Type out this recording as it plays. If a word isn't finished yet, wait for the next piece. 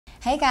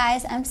Hey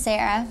guys, I'm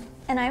Sarah.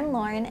 And I'm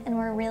Lauren, and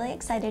we're really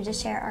excited to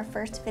share our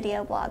first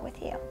video blog with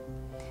you.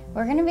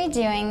 We're going to be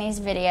doing these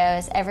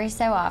videos every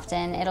so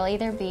often. It'll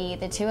either be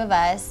the two of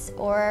us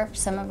or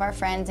some of our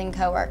friends and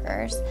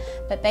coworkers.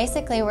 But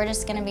basically, we're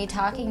just going to be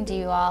talking to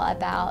you all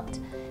about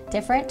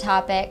different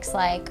topics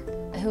like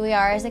who we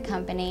are as a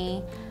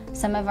company,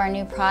 some of our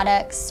new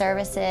products,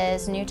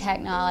 services, new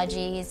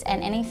technologies,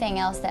 and anything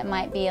else that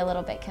might be a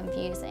little bit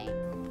confusing.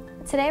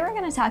 Today we're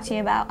going to talk to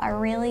you about our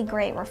really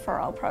great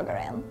referral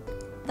program.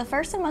 The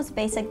first and most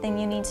basic thing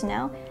you need to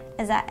know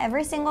is that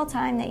every single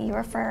time that you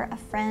refer a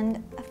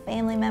friend, a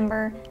family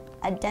member,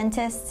 a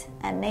dentist,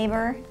 a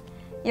neighbor,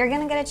 you're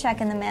going to get a check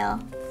in the mail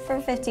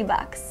for 50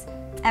 bucks.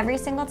 Every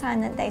single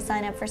time that they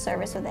sign up for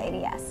service with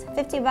ADS,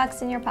 50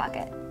 bucks in your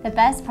pocket. The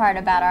best part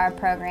about our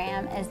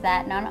program is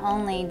that not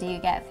only do you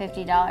get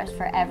 $50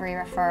 for every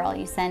referral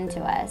you send to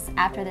us,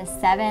 after the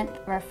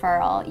 7th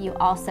referral, you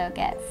also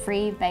get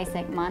free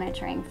basic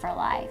monitoring for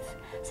life.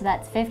 So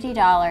that's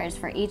 $50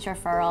 for each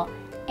referral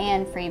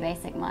and free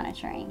basic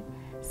monitoring.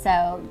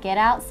 So get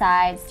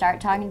outside, start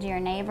talking to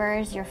your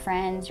neighbors, your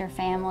friends, your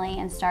family,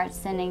 and start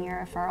sending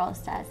your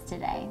referrals to us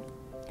today.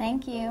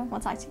 Thank you. We'll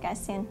talk to you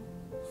guys soon.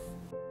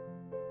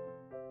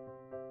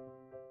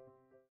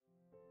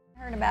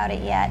 Heard about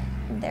it yet?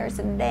 There's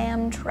a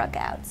damn truck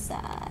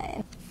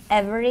outside.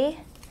 Every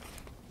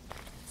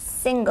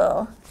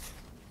single.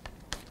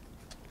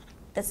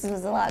 This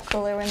was a lot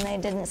cooler when they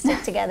didn't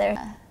stick together.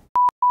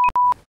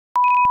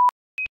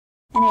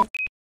 And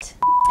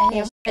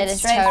it is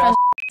straight total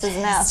from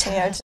his mouth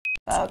here,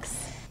 folks.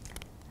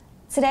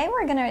 Today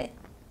we're gonna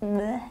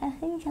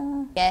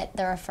get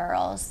the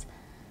referrals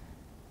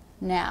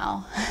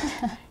now.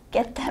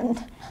 Get them.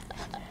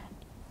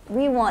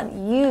 We want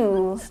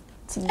you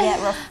to get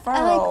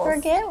referrals. I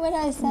forget what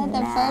I said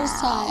the first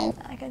time.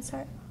 I can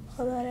start.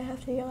 Hold on, I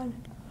have to yawn.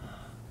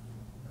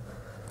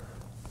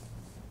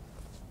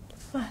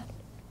 What?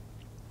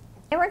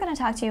 Today we're going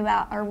to talk to you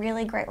about our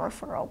really great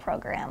referral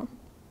program.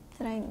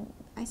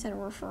 I said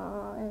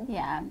referral.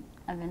 Yeah,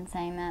 I've been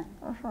saying that.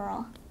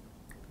 Referral.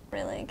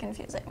 Really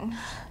confusing.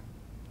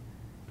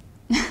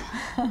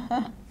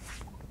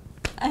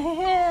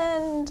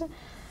 And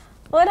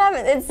what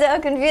happened? It's so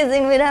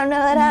confusing, we don't know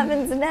what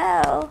happens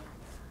now.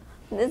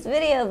 This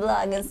video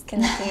blog is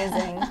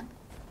confusing.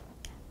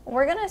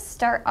 We're gonna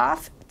start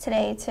off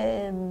today to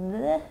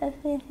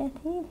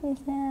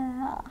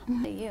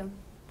you.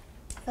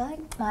 I feel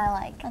like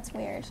my that's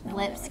weird. No,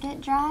 lips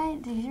get dry.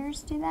 Did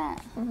yours do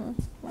that? Mm-hmm.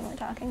 When we're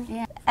talking.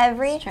 Yeah.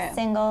 Every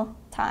single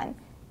time,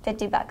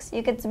 50 bucks.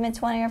 You could submit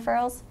 20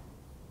 referrals.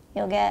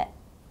 You'll get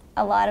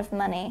a lot of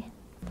money.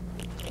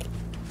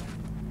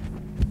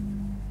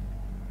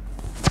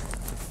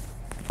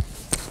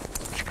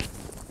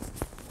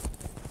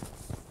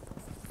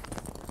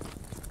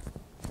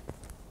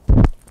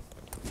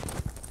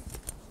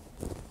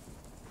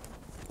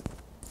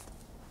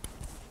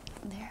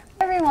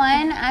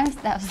 Everyone,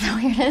 that was the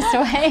weirdest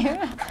wave.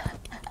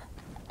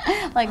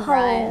 Like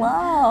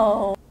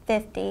hello.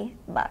 50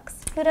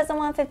 bucks. Who doesn't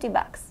want 50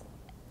 bucks?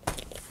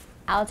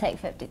 I'll take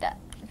 50 bucks.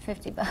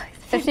 50 bucks.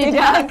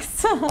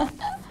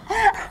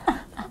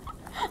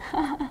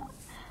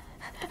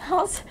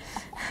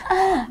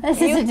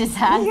 This is a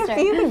disaster.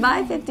 You can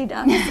buy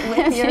 $50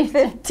 with your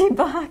 50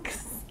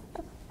 bucks.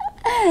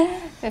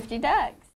 50 ducks.